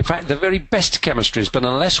can have, in fact, the very best chemistries, but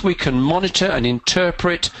unless we can monitor and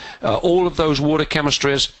interpret all of those water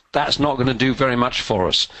chemistries, that's not going to do very much for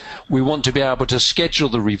us. We want to be able to schedule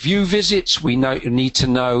the review visits. We need to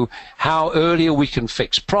know how earlier we can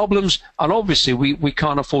fix problems, and obviously we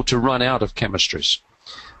can't afford to run out of chemistries.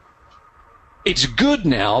 It's good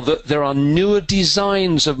now that there are newer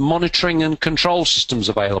designs of monitoring and control systems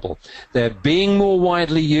available. They're being more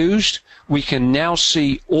widely used. We can now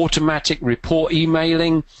see automatic report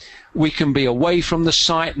emailing. We can be away from the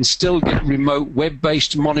site and still get remote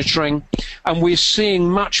web-based monitoring. And we're seeing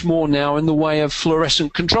much more now in the way of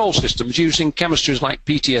fluorescent control systems using chemistries like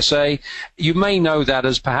PTSA. You may know that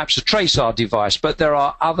as perhaps a TraceR device, but there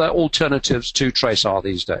are other alternatives to TraceR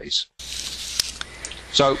these days.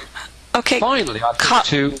 So, okay, finally, I'd like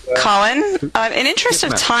to... Colin, in interest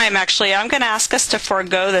of time, actually, I'm going to ask us to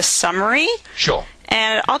forego the summary. Sure.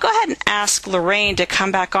 And I'll go ahead and ask Lorraine to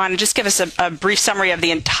come back on and just give us a brief summary of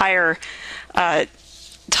the entire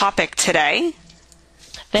topic today.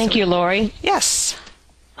 Thank you, Lori. Yes.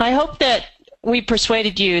 I hope that we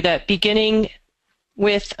persuaded you that beginning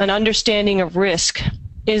with an understanding of risk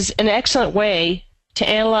is an excellent way to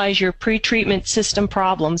analyze your pre-treatment system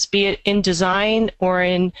problems, be it in design or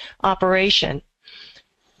in operation.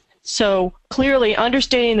 So clearly,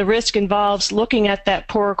 understanding the risk involves looking at that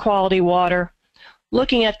poor quality water,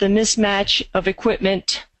 looking at the mismatch of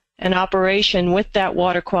equipment and operation with that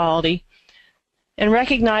water quality, and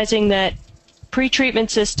recognizing that pre-treatment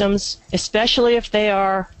systems, especially if they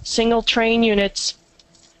are single train units,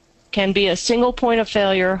 can be a single point of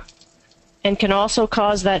failure and can also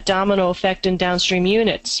cause that domino effect in downstream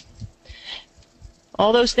units.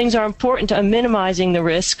 All those things are important to minimizing the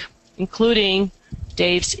risk, including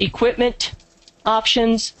Dave's equipment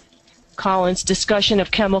options, Colin's discussion of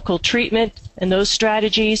chemical treatment and those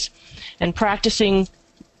strategies, and practicing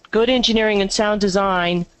good engineering and sound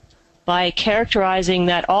design by characterizing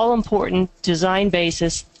that all-important design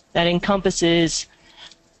basis that encompasses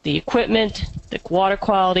the equipment, the water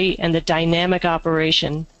quality, and the dynamic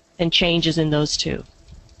operation and changes in those two.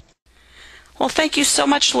 Well, thank you so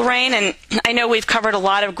much, Lorraine. And I know we've covered a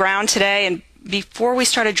lot of ground today. And before we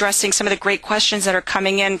start addressing some of the great questions that are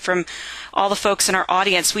coming in from all the folks in our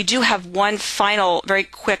audience, we do have one final very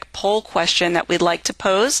quick poll question that we'd like to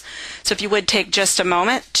pose. So if you would take just a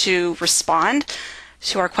moment to respond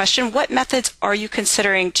to our question, what methods are you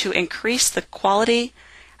considering to increase the quantity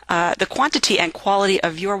and quality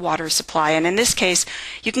of your water supply? And in this case,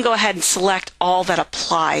 you can go ahead and select all that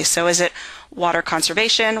apply. So is it water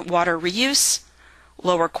conservation, water reuse,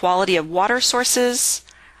 lower quality of water sources,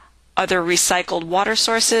 other recycled water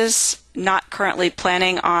sources, not currently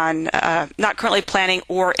planning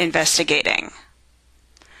or investigating?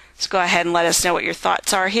 So go ahead and let us know what your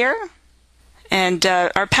thoughts are here. And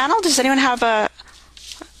our panel, does anyone have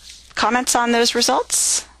comments on those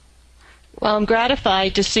results? Well, I'm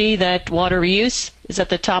gratified to see that water reuse is at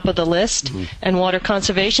the top of the list, and water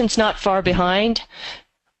conservation is not far behind.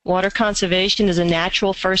 Water conservation is a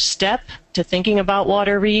natural first step to thinking about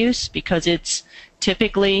water reuse because it's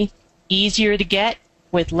typically easier to get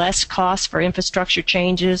with less cost for infrastructure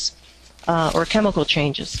changes or chemical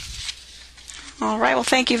changes. All right. Well,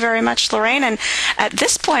 thank you very much, Lorraine. And at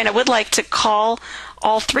this point, I would like to call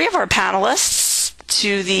all three of our panelists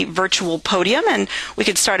to the virtual podium, and we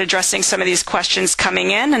could start addressing some of these questions coming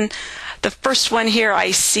in. And the first one here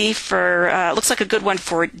I see looks like a good one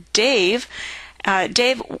for Dave.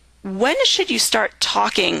 Dave, when should you start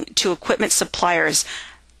talking to equipment suppliers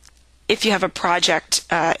if you have a project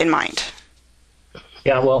in mind?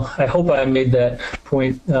 Yeah, well, I hope I made that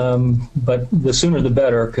point, but the sooner the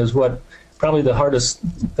better, because probably the hardest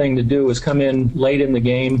thing to do is come in late in the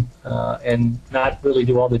game and not really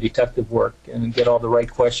do all the detective work and get all the right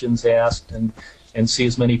questions asked and see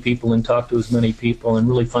as many people and talk to as many people and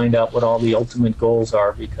really find out what all the ultimate goals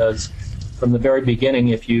are, because from the very beginning,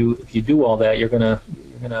 if you do all that, you're gonna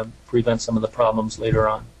prevent some of the problems later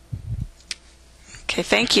on. Okay,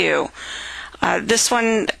 thank you. This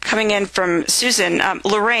one coming in from Susan.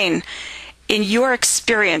 Lorraine, in your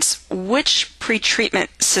experience, which pretreatment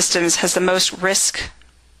systems has the most risk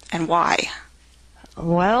and why?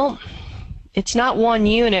 Well, it's not one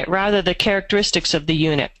unit, rather the characteristics of the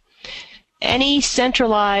unit. Any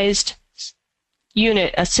centralized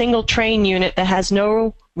unit, a single train unit that has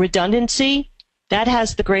no redundancy, that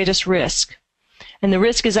has the greatest risk. And the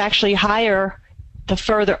risk is actually higher the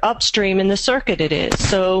further upstream in the circuit it is.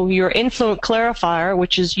 So your Influent clarifier,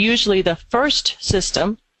 which is usually the first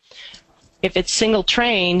system, if it's single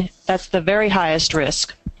train, that's the very highest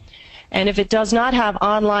risk. And if it does not have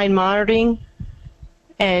online monitoring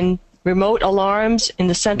and remote alarms in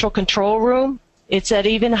the central control room, it's at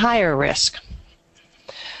even higher risk.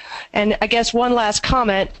 And I guess one last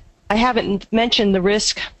comment, I haven't mentioned the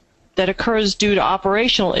risk that occurs due to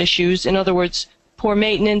operational issues. In other words, poor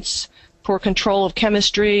maintenance, poor control of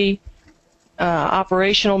chemistry,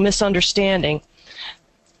 operational misunderstanding.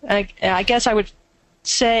 I guess I would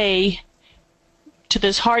say to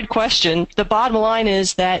this hard question, the bottom line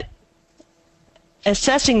is that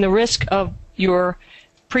assessing the risk of your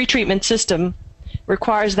pretreatment system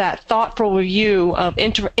requires that thoughtful review of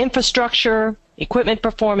infrastructure, equipment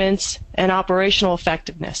performance, and operational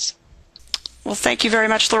effectiveness. Well, thank you very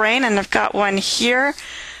much, Lorraine. And I've got one here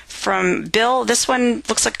from Bill. This one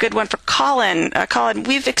looks like a good one for Colin. Colin,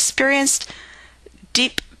 we've experienced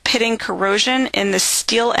deep pitting corrosion in the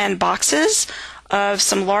steel end boxes of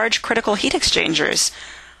some large critical heat exchangers,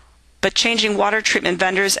 but changing water treatment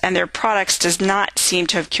vendors and their products does not seem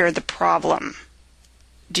to have cured the problem.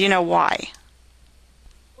 Do you know why?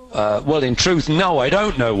 Well, in truth, no, I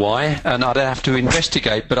don't know why, and I'd have to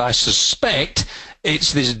investigate, but I suspect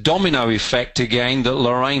it's this domino effect again that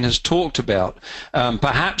Lorraine has talked about.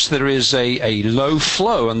 Perhaps there is a low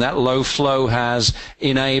flow, and that low flow has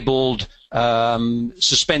enabled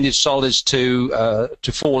suspended solids to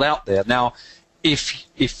fall out there. Now,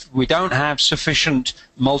 if we don't have sufficient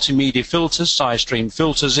multimedia filters, side stream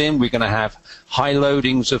filters in, we're going to have high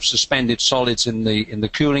loadings of suspended solids in the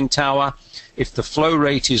cooling tower. If the flow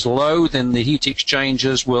rate is low, then the heat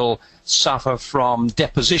exchangers will suffer from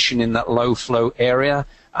deposition in that low flow area,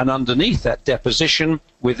 and underneath that deposition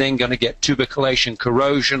we're then going to get tuberculation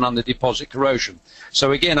corrosion and the deposit corrosion.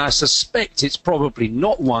 So again, I suspect it's probably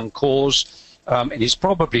not one cause. It is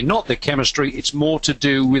probably not the chemistry. It's more to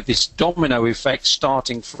do with this domino effect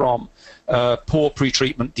starting from poor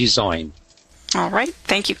pretreatment design. All right.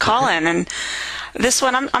 Thank you, Colin. And this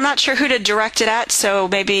one, I'm not sure who to direct it at, so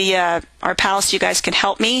maybe our panelists, you guys can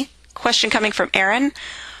help me. Question coming from Aaron.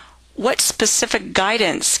 What specific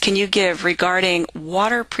guidance can you give regarding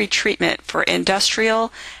water pretreatment for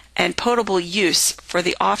industrial and potable use for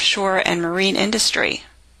the offshore and marine industry?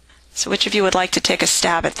 So which of you would like to take a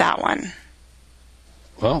stab at that one?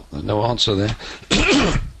 Well, no answer there.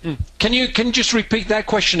 Can you just repeat that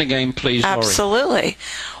question again, please, Laurie? Absolutely.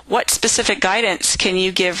 What specific guidance can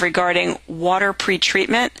you give regarding water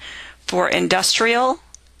pretreatment for industrial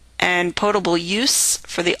and potable use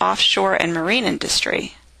for the offshore and marine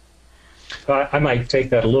industry? I might take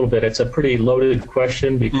that a little bit. It's a pretty loaded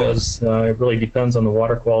question because it really depends on the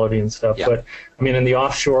water quality and stuff. Yeah. But I mean, in the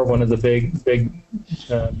offshore, one of the big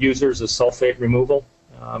users is sulfate removal.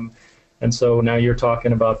 And so now you're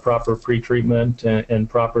talking about proper pretreatment and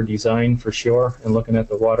proper design for sure, and looking at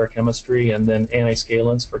the water chemistry, and then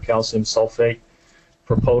antiscalants for calcium sulfate.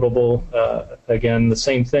 For potable, again, the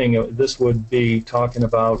same thing. This would be talking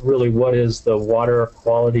about really what is the water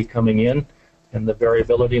quality coming in and the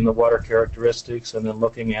variability in the water characteristics, and then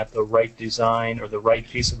looking at the right design or the right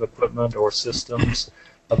piece of equipment or systems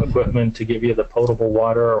of equipment to give you the potable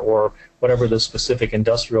water or whatever the specific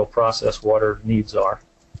industrial process water needs are.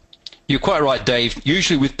 You're quite right, Dave.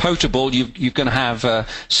 Usually with potable, you're going to have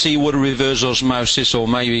seawater reverse osmosis or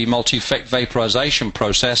maybe multi-effect vaporization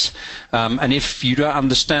process. And if you don't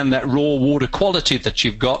understand that raw water quality that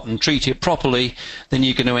you've got and treat it properly, then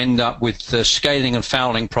you're going to end up with scaling and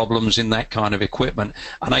fouling problems in that kind of equipment.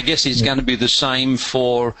 And I guess it's going to be the same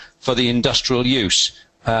for the industrial use.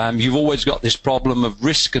 You've always got this problem of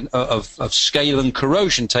risk of scale and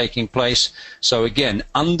corrosion taking place. So again,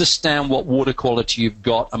 understand what water quality you've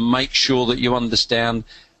got and make sure that you understand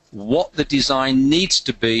what the design needs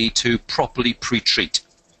to be to properly pre-treat.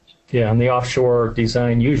 Yeah, and the offshore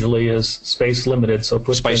design usually is space limited, so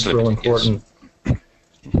footprint's real important. Yes.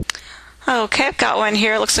 Okay, I've got one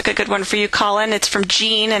here. It looks like a good one for you, Colin. It's from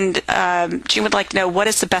Jean, and Jean would like to know, what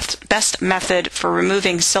is the best method for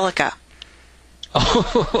removing silica?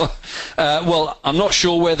 Well, I'm not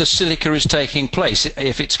sure where the silica is taking place.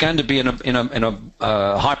 If it's going to be in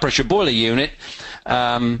a high pressure boiler unit,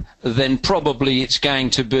 then probably it's going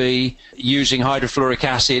to be using hydrofluoric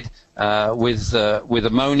acid with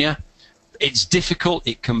ammonia. It's difficult.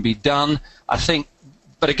 It can be done, I think.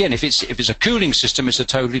 But again, if it's a cooling system, it's a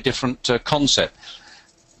totally different concept.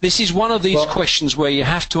 This is one of these questions where you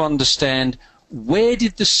have to understand, where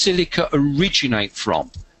did the silica originate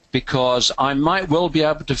from? Because I might well be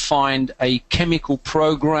able to find a chemical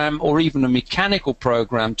program or even a mechanical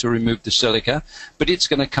program to remove the silica, but it's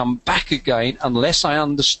going to come back again unless I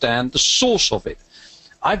understand the source of it.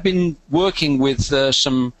 I've been working with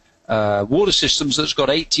some water systems that's got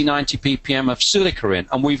 80, 90 ppm of silica in,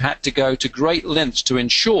 and we've had to go to great lengths to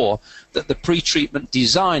ensure that the pre-treatment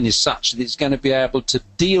design is such that it's going to be able to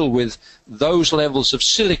deal with those levels of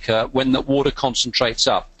silica when the water concentrates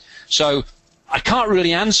up. So I can't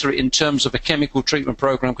really answer it in terms of a chemical treatment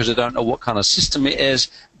program because I don't know what kind of system it is,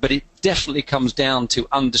 but it definitely comes down to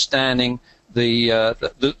understanding the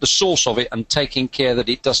source of it and taking care that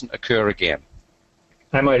it doesn't occur again.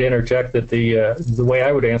 I might interject that the way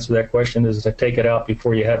I would answer that question is to take it out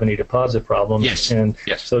before you have any deposit problems. Yes. And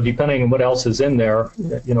yes. So depending on what else is in there,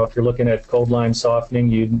 you know, if you're looking at cold lime softening,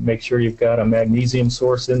 you make sure you've got a magnesium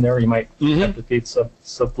source in there. You might have to feed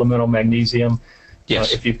supplemental magnesium.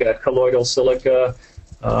 Yes. If you've got colloidal silica,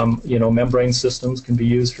 you know, membrane systems can be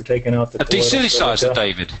used for taking out the colloidal desilicator, silica.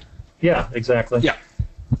 David. Yeah, exactly. Yeah.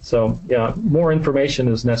 So, yeah, more information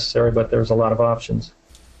is necessary, but there's a lot of options.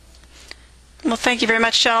 Well, thank you very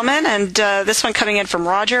much, gentlemen. And this one coming in from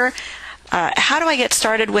Roger. How do I get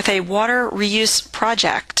started with a water reuse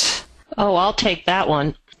project? Oh, I'll take that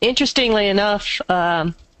one. Interestingly enough,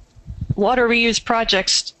 water reuse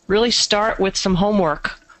projects really start with some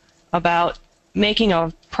homework about making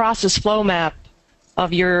a process flow map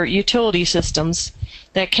of your utility systems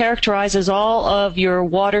that characterizes all of your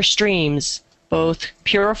water streams, both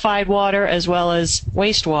purified water as well as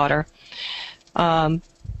wastewater,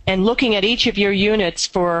 and looking at each of your units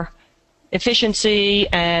for efficiency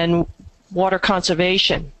and water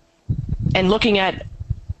conservation, and looking at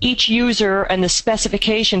each user and the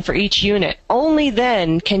specification for each unit. Only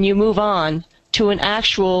then can you move on to an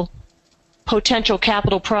actual potential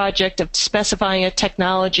capital project of specifying a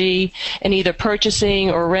technology and either purchasing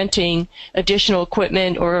or renting additional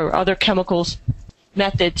equipment or other chemicals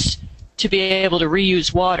methods to be able to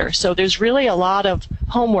reuse water. So there's really a lot of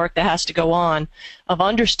homework that has to go on of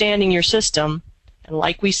understanding your system and,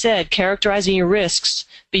 like we said, characterizing your risks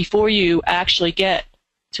before you actually get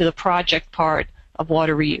to the project part of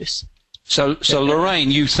water reuse. So Lorraine,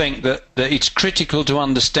 you think that it's critical to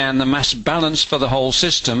understand the mass balance for the whole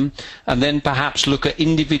system and then perhaps look at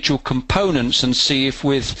individual components and see if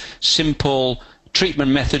with simple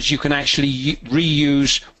treatment methods you can actually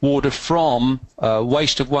reuse water from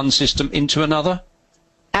waste of one system into another?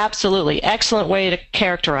 Absolutely. Excellent way to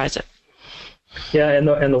characterize it. Yeah, and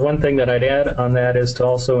the one thing that I'd add on that is to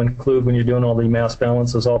also include, when you're doing all the mass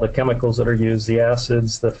balances, all the chemicals that are used, the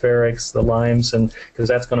acids, the ferrics, the limes, and because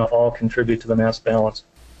that's going to all contribute to the mass balance.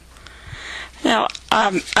 Now,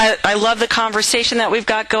 I love the conversation that we've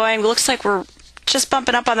got going. It looks like we're just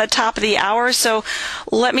bumping up on the top of the hour, so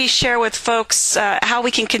let me share with folks how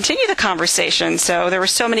we can continue the conversation. So there were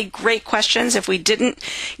so many great questions. If we didn't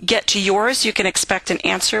get to yours, you can expect an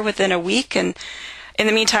answer within a week, and in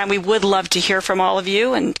the meantime, we would love to hear from all of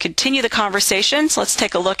you and continue the conversation. So let's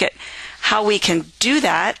take a look at how we can do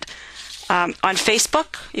that. On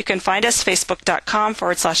Facebook, you can find us,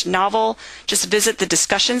 facebook.com/novel. Just visit the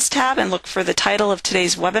discussions tab and look for the title of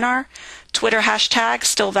today's webinar. Twitter hashtag,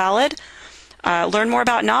 still valid. Learn more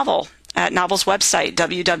about Novel at Novel's website,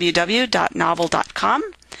 www.novel.com.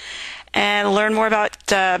 And learn more about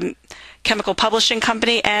Chemical Publishing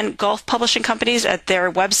Company and Gulf Publishing Companies at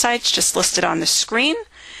their websites just listed on the screen.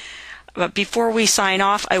 But before we sign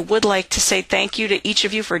off, I would like to say thank you to each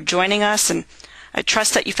of you for joining us, and I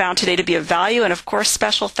trust that you found today to be of value. And of course,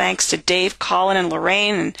 special thanks to Dave, Colin, and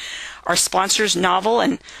Lorraine, and our sponsors, Novel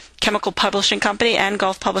and Chemical Publishing Company and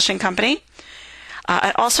Gulf Publishing Company.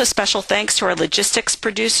 Also, special thanks to our logistics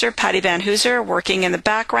producer, Patty Van Hooser, working in the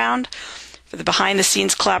background for the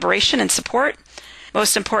behind-the-scenes collaboration and support.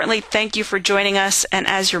 Most importantly, thank you for joining us. And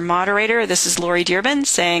as your moderator, this is Lori Dearman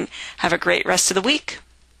saying, have a great rest of the week.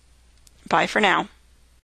 Bye for now.